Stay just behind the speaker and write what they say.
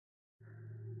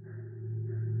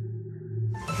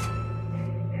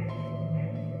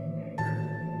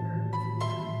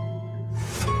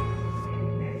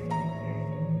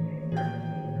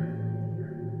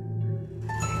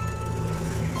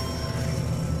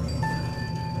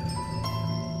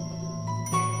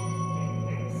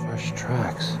There's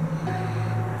tracks.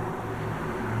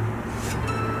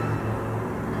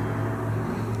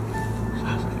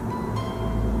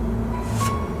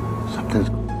 Something's...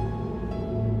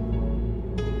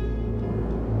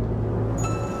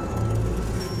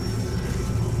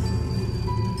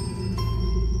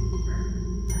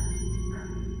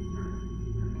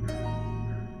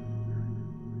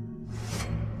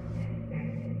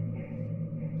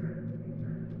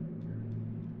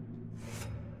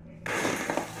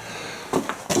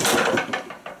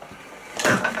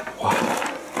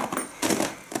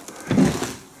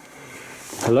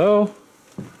 Hello?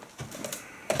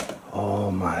 Oh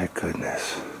my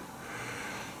goodness.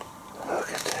 Look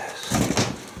at this.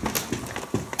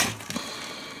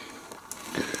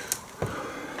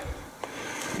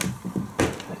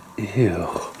 Ew.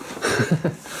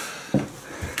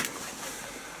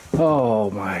 Oh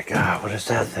my God, what is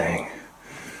that thing?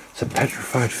 It's a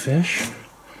petrified fish?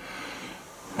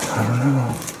 I don't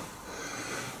know.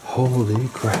 Holy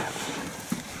crap.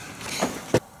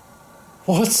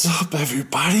 What's up,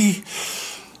 everybody?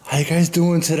 How you guys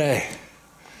doing today?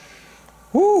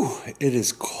 Woo! It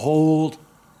is cold.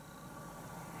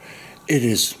 It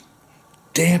is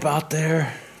damp out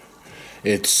there.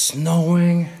 It's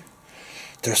snowing.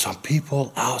 There's some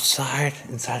people outside,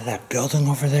 inside of that building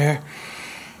over there.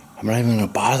 I'm not even gonna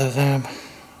bother them.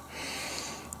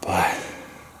 But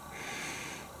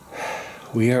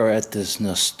we are at this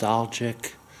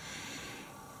nostalgic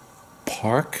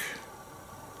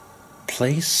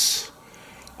place,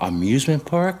 amusement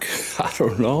park. I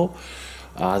don't know.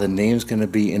 The name's gonna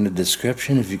be in the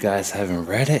description if you guys haven't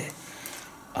read it.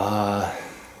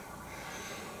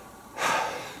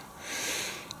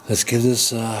 Let's give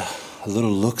this a little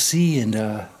look-see, and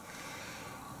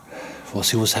we'll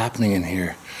see what's happening in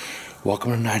here.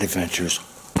 Welcome to Night Adventures.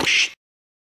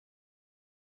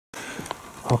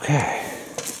 Okay.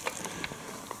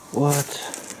 What?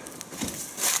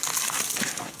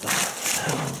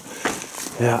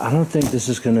 Yeah, I don't think this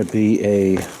is gonna be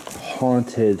a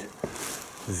haunted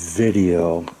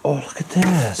video. Oh, look at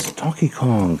this, Donkey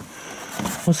Kong.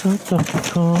 What's up, Donkey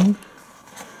Kong?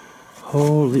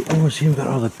 Holy, oh, it's even got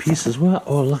all the pieces. What?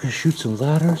 Oh, look at shoots and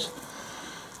ladders.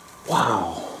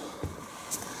 Wow.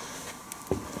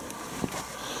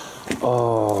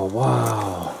 Oh,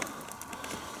 wow.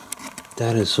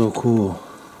 That is so cool.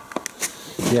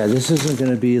 Yeah, this isn't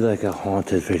gonna be like a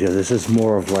haunted video. This is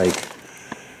more of like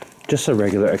just a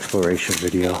regular exploration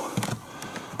video.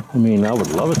 I mean, I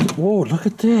would love it. Whoa, look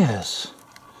at this.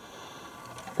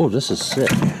 Oh, this is sick.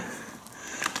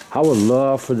 I would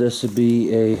love for this to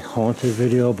be a haunted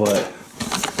video, but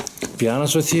to be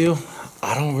honest with you,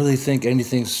 I don't really think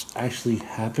anything's actually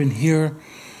happened here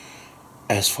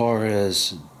as far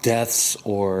as deaths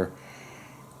or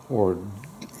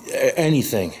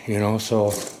anything, you know.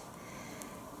 So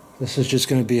this is just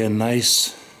going to be a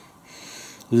nice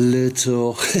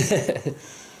little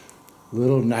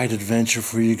night adventure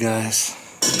for you guys.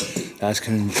 You guys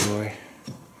can enjoy.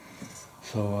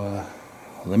 So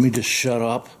let me just shut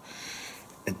up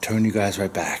and turn you guys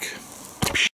right back.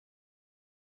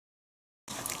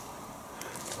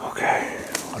 Okay,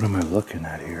 what am I looking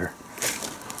at here?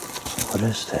 What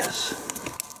is this?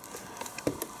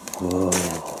 Whoa.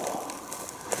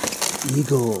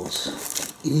 Eagles.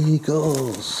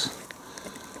 Eagles.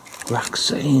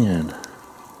 Roxanne.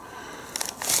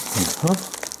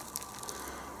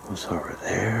 What's over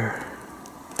there?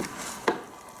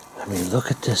 I mean, look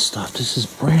at this stuff. This is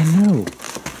brand new.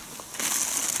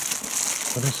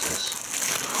 What is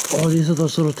this? Oh, these are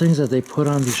those little things that they put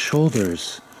on the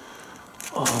shoulders.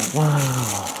 Oh,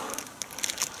 wow.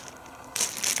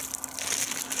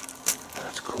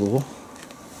 That's cool.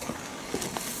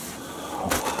 Oh,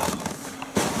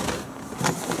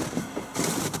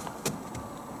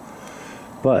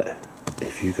 wow. But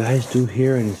if you guys do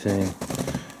hear anything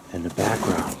in the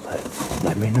background,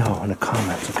 let me know in the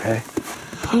comments, okay?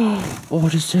 Oh,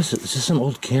 what is this? Is this an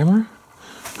old camera?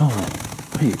 No,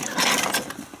 wait.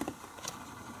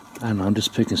 I don't know, I'm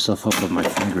just picking stuff up with my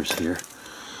fingers here.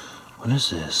 What is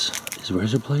this? These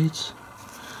razor blades?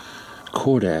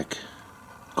 Kodak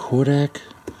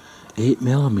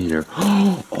 8mm.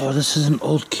 Oh, this is an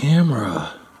old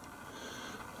camera.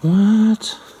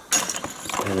 What?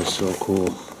 That is so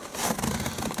cool.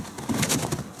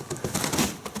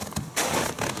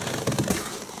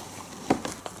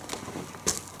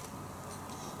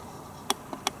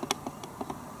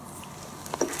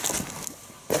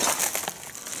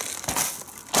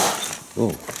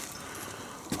 Oh,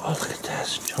 look at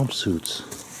this, jumpsuits.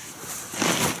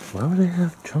 Why would they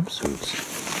have jumpsuits?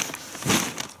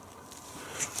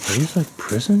 Are these like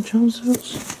prison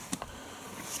jumpsuits?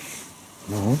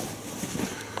 No.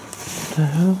 the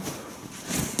hell?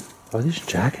 Are these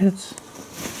jackets?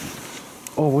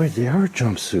 Oh wait, they are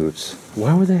jumpsuits.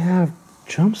 Why would they have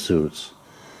jumpsuits?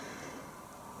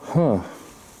 Huh.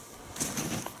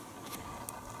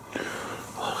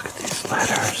 Oh, look at these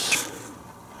letters.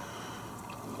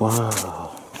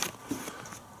 Wow.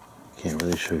 Can't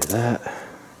really show you that.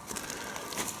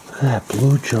 Look at that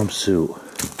blue jumpsuit.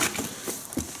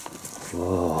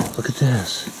 Whoa, look at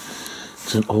this.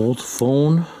 It's an old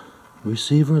phone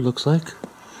receiver, looks like.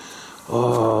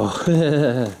 Oh,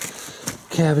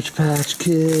 Cabbage Patch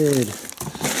Kid,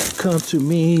 come to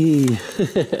me.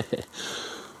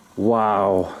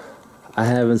 Wow, I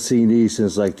haven't seen these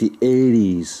since like the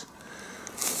 80s.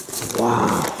 Wow,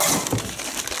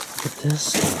 look at this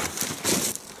stuff.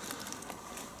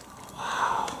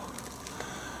 Wow,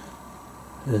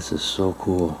 this is so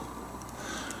cool.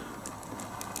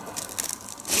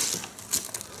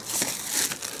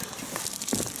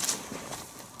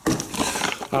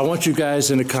 I want you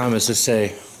guys in the comments to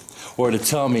say, or to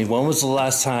tell me, when was the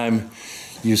last time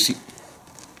you've seen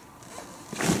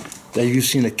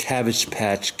a Cabbage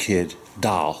Patch Kid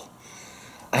doll?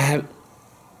 Oh,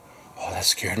 that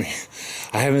scared me.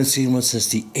 I haven't seen one since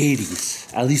the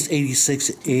 80s, at least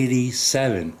 86,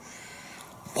 87.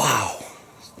 Wow,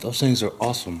 those things are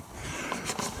awesome.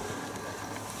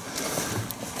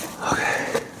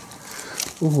 Okay.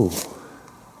 Ooh.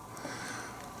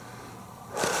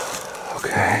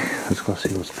 Okay, let's go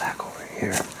see what's back over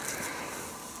here.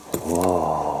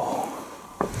 Whoa.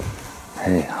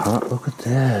 Hey, huh? Look at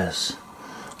this.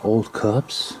 Old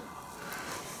cups.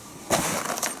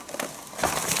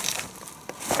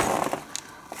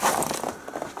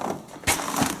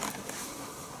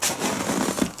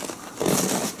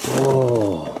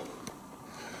 Whoa.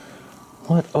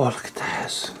 What? Oh, look at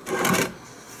this.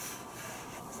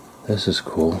 This is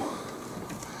cool.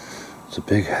 It's a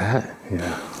big hat.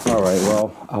 Yeah. Alright,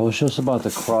 well, I was just about to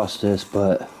cross this,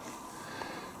 but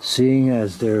seeing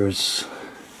as there's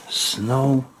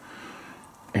snow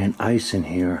and ice in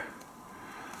here,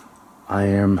 I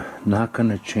am not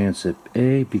gonna chance it.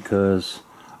 A, because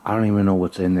I don't even know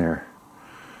what's in there.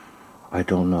 I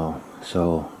don't know.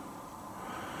 So,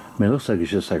 I mean, it looks like it's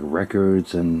just like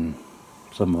records and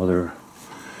some other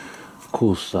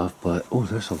cool stuff, but oh,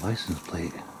 there's a license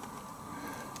plate.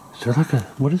 Is there like a,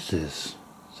 what is this?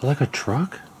 Is it like a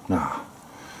truck? Nah.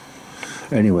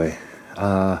 Anyway,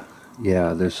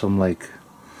 yeah, there's some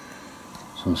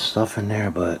stuff in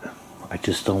there, but I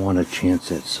just don't want to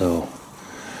chance it, so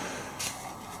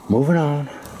moving on.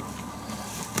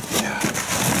 Yeah.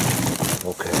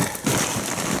 Okay.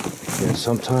 Yeah,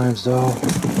 sometimes though,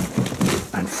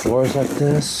 on floors like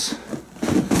this,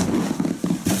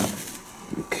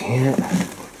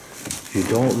 you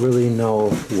don't really know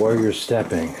where you're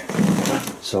stepping.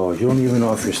 So you don't even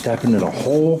know if you're stepping in a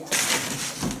hole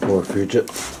or if you're just...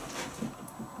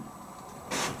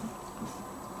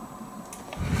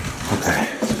 Okay.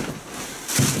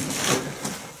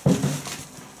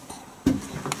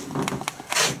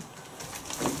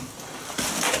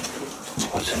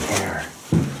 What's in here?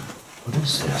 What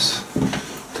is this?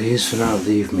 Please do not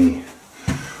leave me.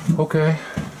 Okay.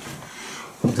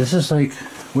 This is like...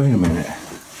 Wait a minute.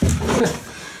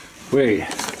 Wait.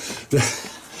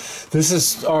 This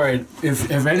is, alright, if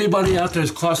anybody out there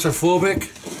is claustrophobic,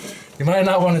 you might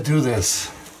not want to do this.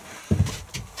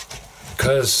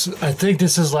 Because I think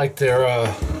this is like their,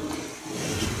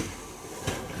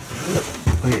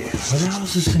 wait, where the hell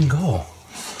does this thing go?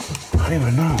 I don't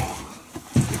even know.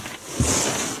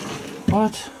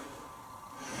 What?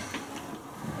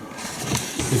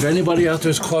 If anybody out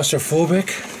there is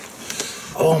claustrophobic,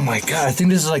 oh my god, I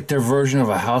think this is like their version of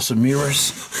a house of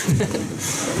mirrors.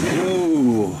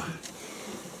 Ooh.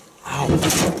 Ow.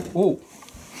 Whoa.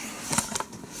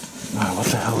 Wow, what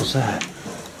the hell was that?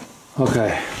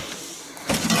 Okay.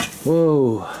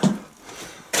 Whoa.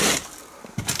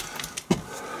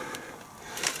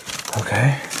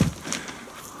 Okay.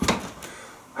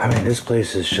 I mean, this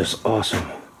place is just awesome.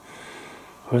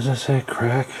 What does that say?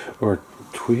 Crack or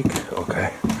tweak?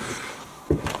 Okay.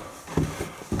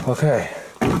 Okay.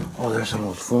 Oh, there's an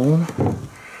old phone.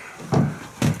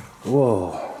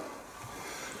 Whoa.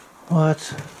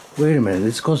 What? Wait a minute,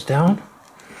 this goes down?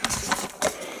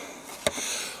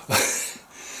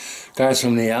 Guys,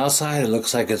 from the outside, it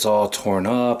looks like it's all torn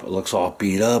up. It looks all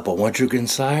beat up, but once you get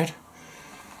inside...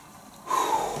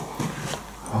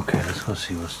 Whew. Okay, let's go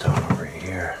see what's down over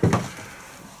here.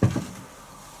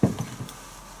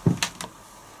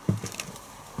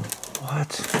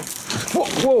 What?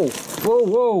 Whoa, whoa, whoa,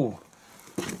 whoa.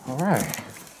 All right.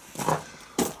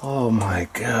 Oh my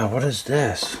god, what is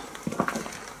this?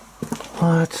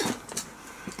 What?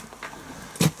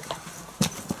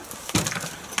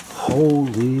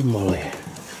 Holy moly.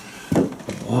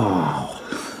 Wow.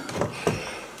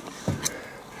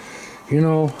 You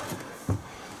know,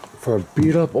 for a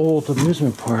beat up old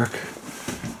amusement park,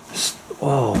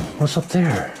 whoa, what's up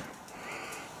there?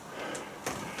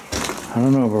 I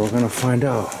don't know, but we're gonna find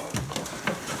out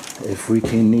if we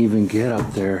can even get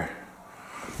up there.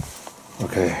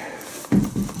 Okay.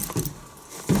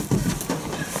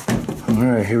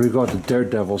 Alright, here we go with the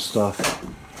daredevil stuff.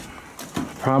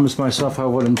 Promised myself I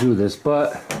wouldn't do this,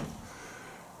 but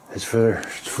it's for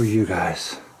you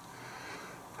guys.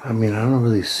 I mean, I don't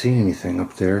really see anything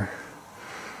up there.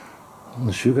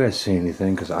 Unless you guys see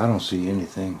anything, because I don't see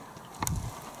anything.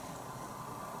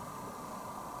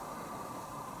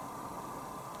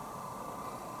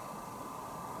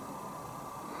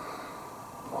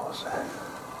 What was that?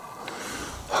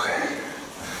 Okay.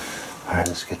 Alright,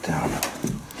 let's get down.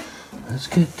 Let's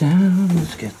get down,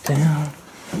 let's get down.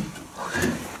 Okay.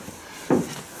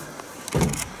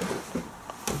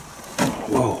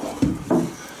 Whoa.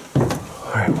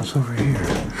 Alright, what's over here?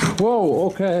 Whoa,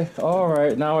 okay.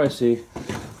 Alright, now I see.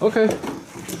 Okay.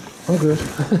 I'm good.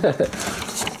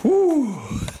 Woo.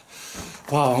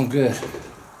 Wow, I'm good.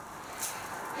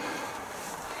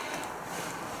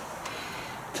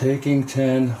 Taking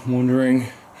 10, wondering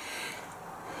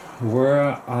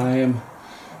where I am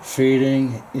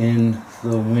fading in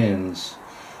the winds.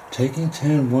 Taking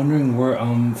 10, wondering where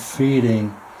I'm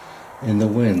fading in the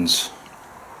winds.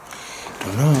 I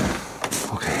don't know.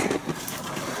 Okay.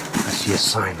 I see a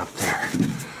sign up there.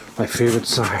 My favorite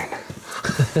sign.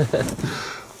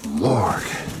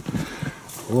 Morgue.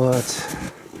 What?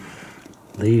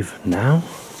 Leave now?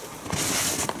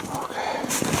 Okay.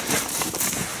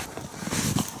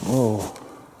 Whoa.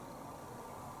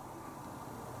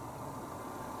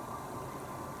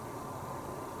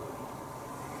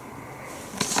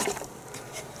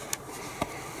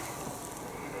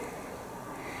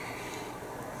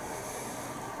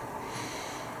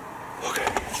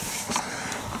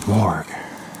 Morgue.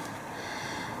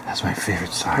 That's my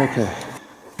favorite sign. Okay.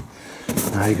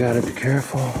 Now you gotta be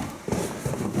careful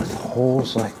with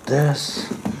holes like this.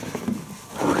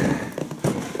 Okay.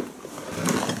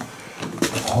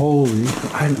 Holy.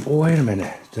 Wait a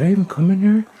minute. Did I even come in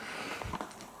here?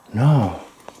 No.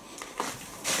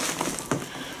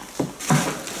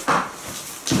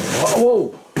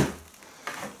 Whoa.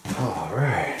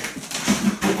 Alright.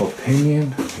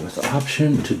 Opinion with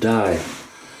option to die.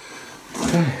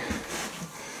 Okay.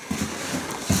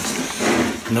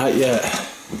 Not yet.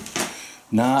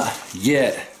 Not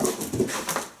yet.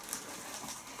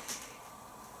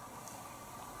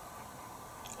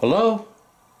 Hello?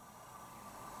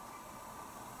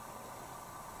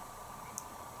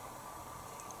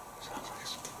 Sounds like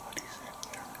somebody's in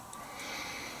here.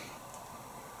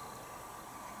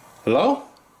 Hello?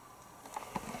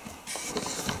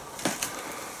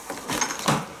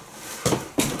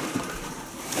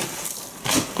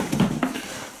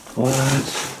 What?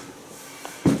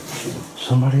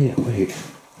 Somebody, wait.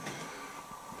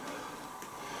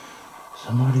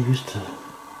 Somebody used to...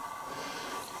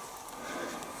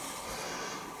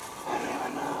 I don't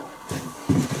even know.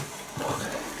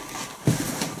 Okay.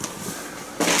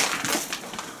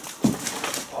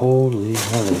 Holy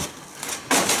moly.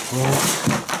 What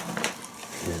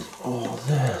is all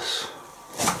this?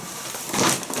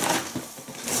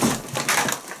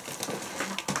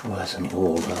 Well, that's an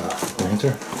old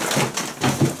lantern.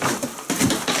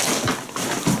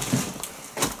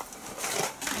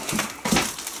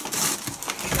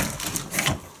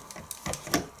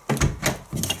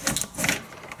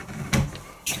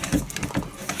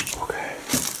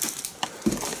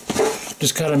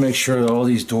 Just gotta make sure that all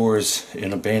these doors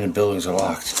in abandoned buildings are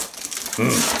locked.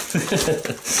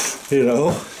 You know?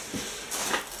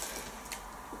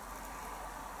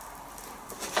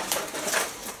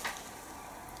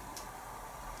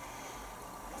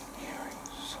 I'm hearing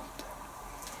something.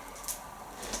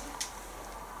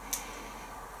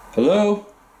 Hello?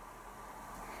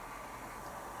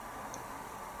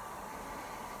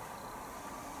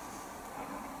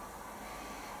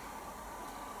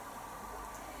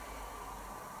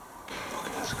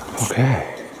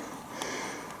 Okay,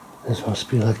 this must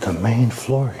be like the main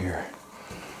floor here.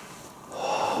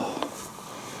 Oh,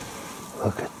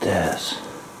 look at this.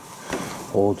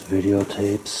 Old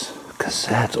videotapes,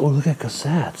 cassettes. Oh, look at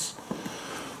cassettes.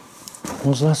 When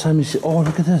was the last time you see? Oh,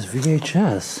 look at this,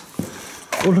 VHS.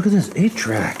 Oh, look at this,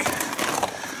 8-track.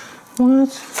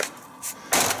 What?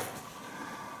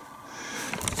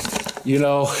 You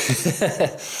know,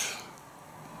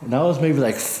 when I was maybe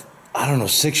like, I don't know,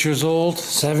 6 years old,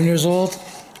 7 years old.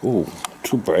 Ooh,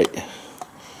 too bright.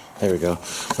 There we go.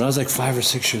 When I was like 5 or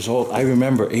 6 years old, I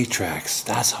remember 8-tracks.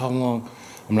 That's how long.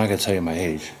 I'm not gonna tell you my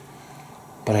age,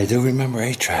 but I do remember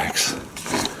 8-tracks.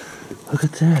 Look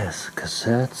at this,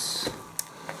 cassettes.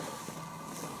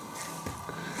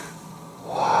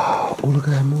 Wow. Oh, look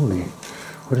at that movie.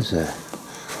 What is that?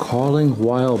 Calling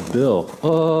Wild Bill.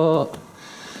 Oh,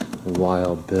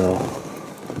 Wild Bill.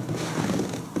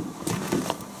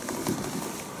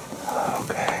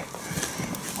 Okay.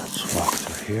 Let's walk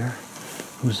through here.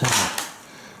 Who's that?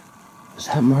 Is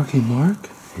that Marky Mark?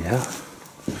 Yeah.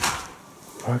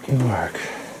 Marky Mark.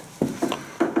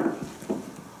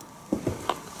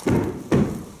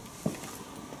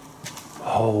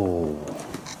 Oh.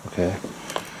 Okay.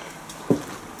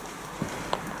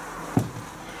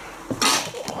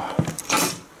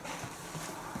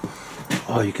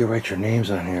 Oh, you can write your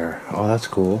names on here. Oh, that's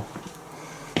cool.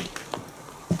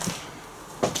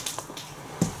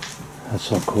 That's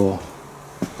so cool.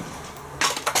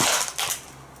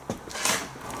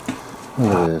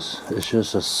 Look at this. It's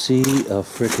just a sea of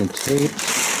freaking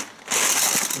tapes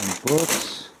and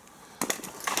books.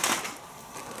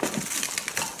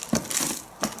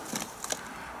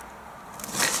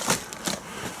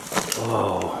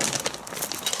 Whoa.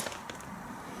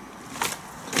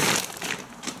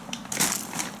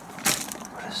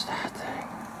 What is that thing?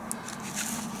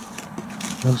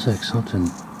 Looks like something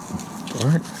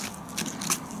burnt.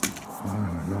 I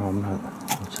don't know, I'm not.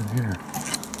 What's in here?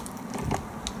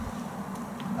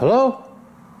 Hello?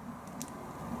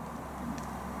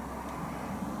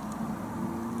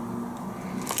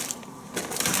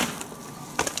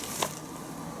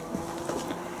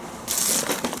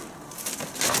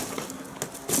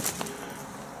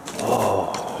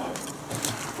 Oh,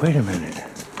 wait a minute.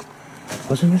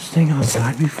 Wasn't this thing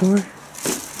outside before? I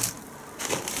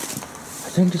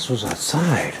think this was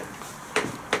outside.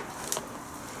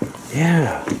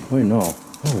 Yeah. Wait, no.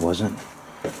 No, it wasn't.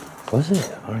 Was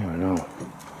it? I don't even know.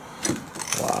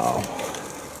 Wow.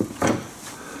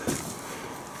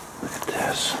 Look at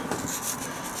this.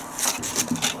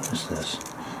 What is this?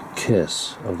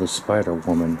 Kiss of the Spider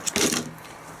Woman.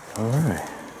 Alright.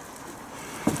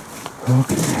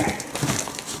 Okay.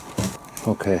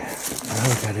 Okay. Now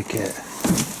we gotta get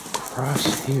across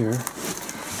here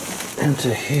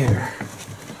into here.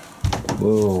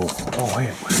 Whoa. Oh wait,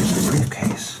 what is the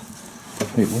briefcase?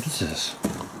 Wait, what is this?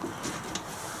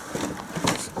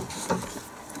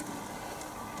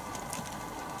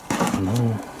 No.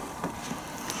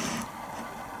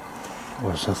 Oh,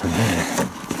 there's nothing in it.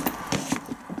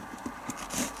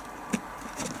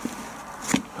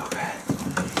 Okay.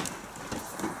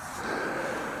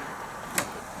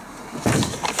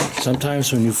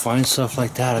 Sometimes when you find stuff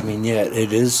like that, I mean, yeah,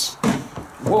 it is.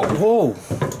 Whoa, whoa.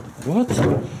 What?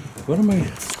 What am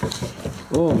I?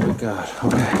 Oh my God.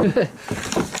 Okay.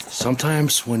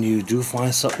 Sometimes when you do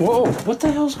find stuff. Whoa, what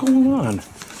the hell's going on?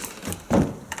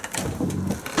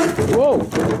 Whoa,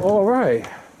 all right.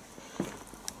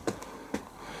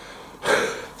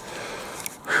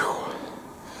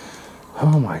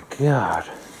 Oh my God.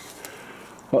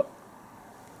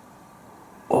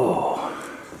 Oh.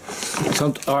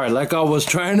 All right, like I was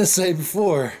trying to say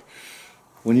before,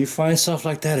 when you find stuff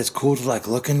like that, it's cool to like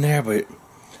look in there, but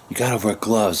you gotta wear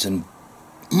gloves. And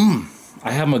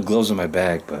I have my gloves in my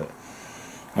bag, but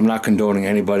I'm not condoning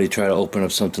anybody try to open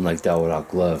up something like that without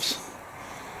gloves.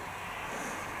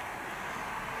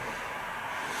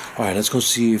 All right, let's go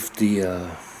see if the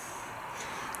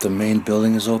main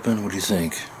building is open. What do you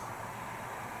think?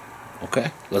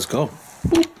 Okay, let's go.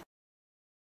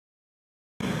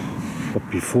 But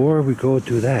before we go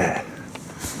do that,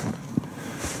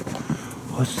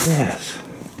 what's this?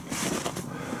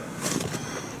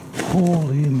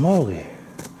 Holy moly.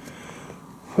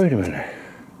 Wait a minute.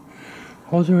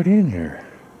 I was already in here.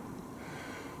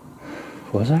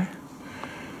 Was I?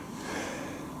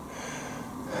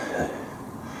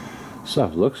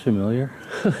 Stuff looks familiar.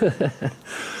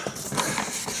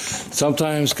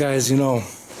 Sometimes, guys, you know,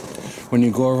 when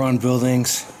you go around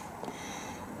buildings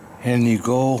and you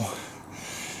go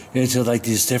into like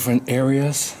these different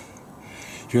areas,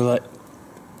 you're like,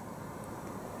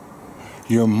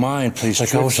 your mind plays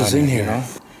tricks like I was just in here, you know?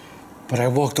 But I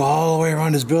walked all the way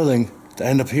around this building to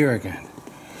end up here again.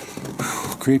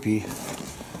 Whew, creepy.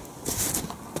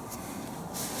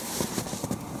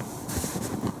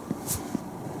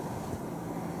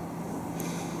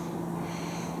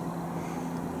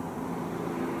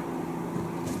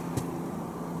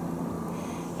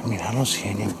 I mean, I don't see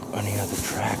any other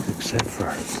tracks except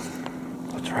for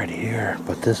what's right here.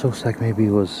 But this looks like maybe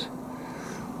it was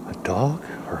a dog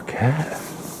or a cat.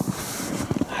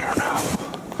 I don't know.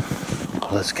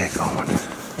 Well, let's get going.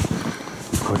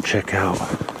 Go check out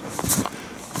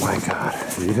my God,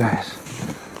 you guys,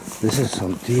 this is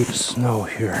some deep snow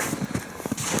here.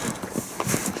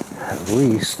 At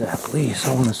least,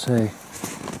 I want to say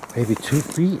maybe 2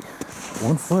 feet,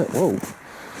 1 foot. Whoa.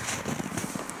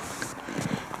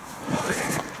 Okay.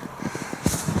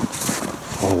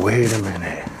 Oh, wait a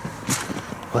minute.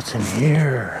 What's in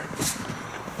here?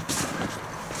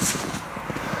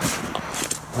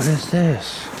 What is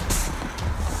this?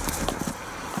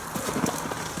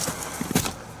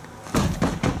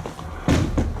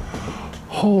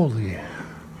 Holy,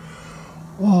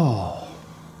 whoa.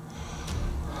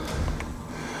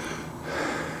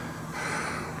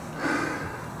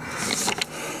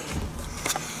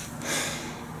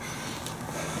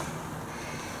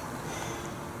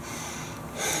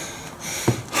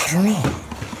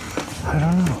 I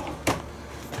don't know.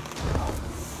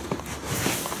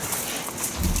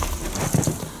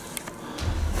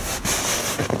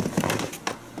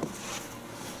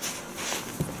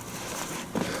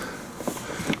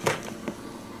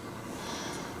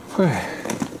 Okay.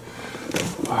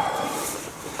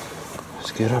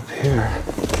 Let's get up here.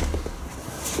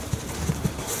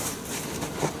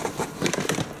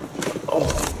 Oh,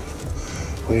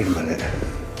 wait a minute.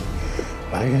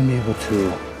 Am I gonna be able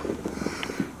to?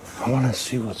 I want to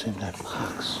see what's in that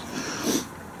box.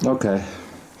 Okay.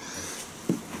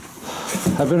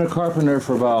 I've been a carpenter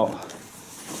for about,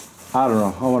 I don't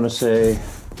know, I want to say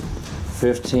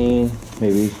 15,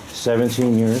 maybe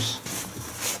 17 years.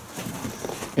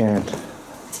 And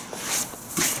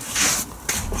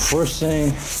first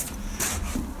thing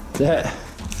that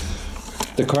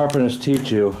the carpenters teach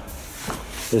you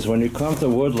is when you come to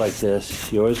wood like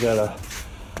this, you always gotta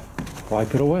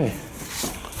wipe it away.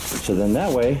 So then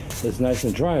that way, it's nice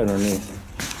and dry underneath.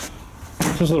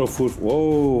 Just a little food,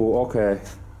 whoa, okay.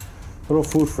 A little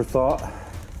food for thought.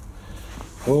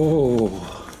 Whoa.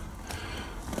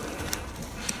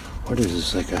 What is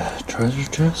this, like a treasure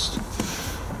chest?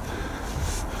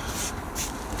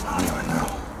 I don't even know.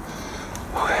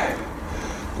 Okay,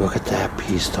 look at that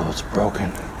piece though, it's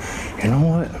broken. You know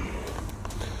what?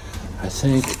 I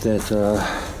think that,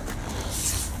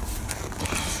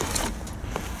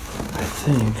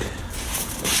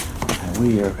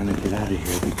 we are gonna get out of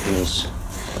here because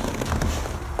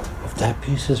if that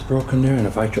piece is broken there and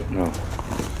if I no.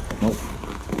 Nope.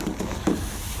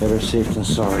 Better safe than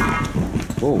sorry.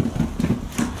 Whoa.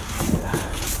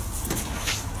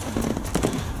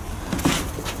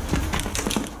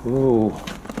 Whoa.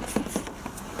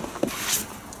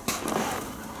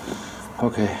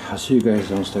 Okay, I'll see you guys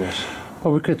downstairs.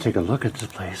 Oh, we could take a look at this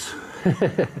place.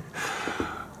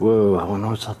 Whoa, I wonder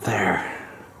what's up there.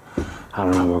 I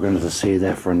don't know, we're going to save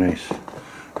that for a nice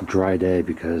dry day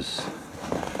because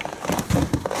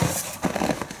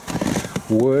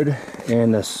wood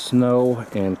and the snow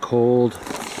and cold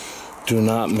do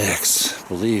not mix,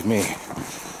 believe me.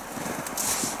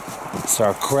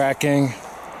 Start cracking.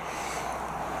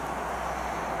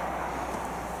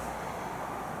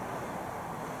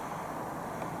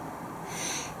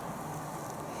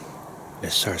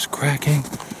 It starts cracking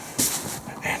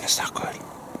and it's not good.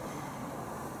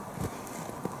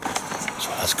 So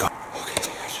let's go. Okay,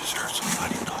 I just heard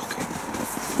somebody talking.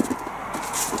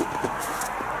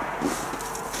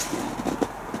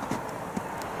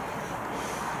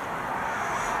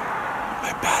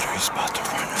 My battery's about to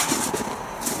run out.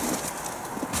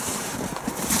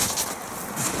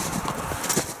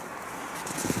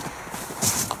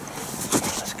 Come on,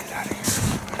 let's get out of here.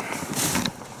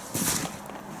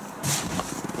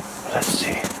 Let's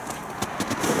see.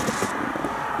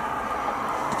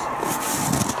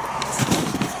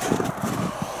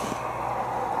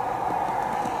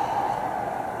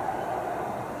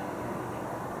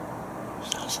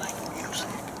 Sounds like music.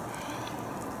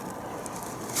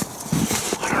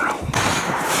 I don't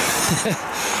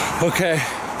know. Okay.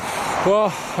 Well,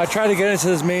 I tried to get into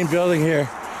this main building here,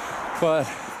 but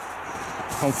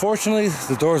unfortunately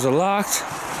the doors are locked.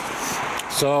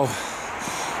 So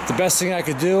the best thing I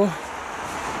could do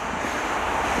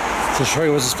is to show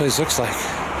you what this place looks like.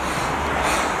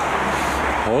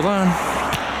 Hold on.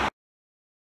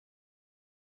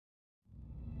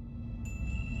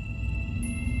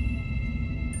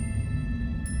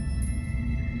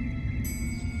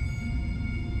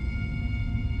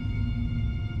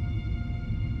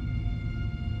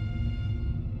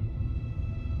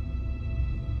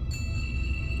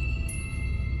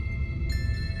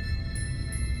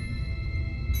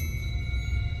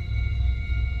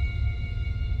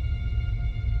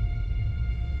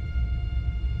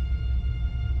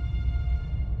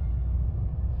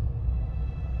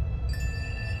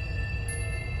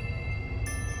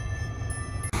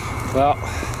 Well,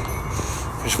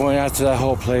 Just went out to that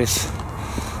whole place.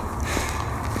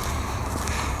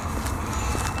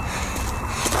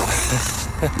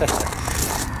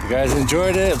 If you guys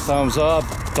enjoyed it, thumbs up,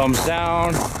 thumbs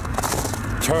down.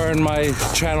 Turn my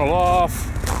channel off.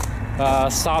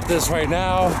 Stop this right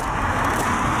now.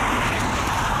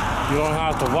 You don't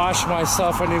have to watch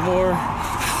myself anymore.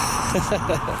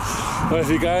 But if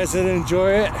you guys did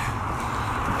enjoy it,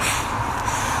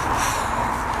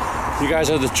 you guys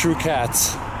are the true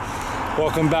cats.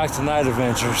 Welcome back to Night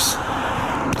Adventures.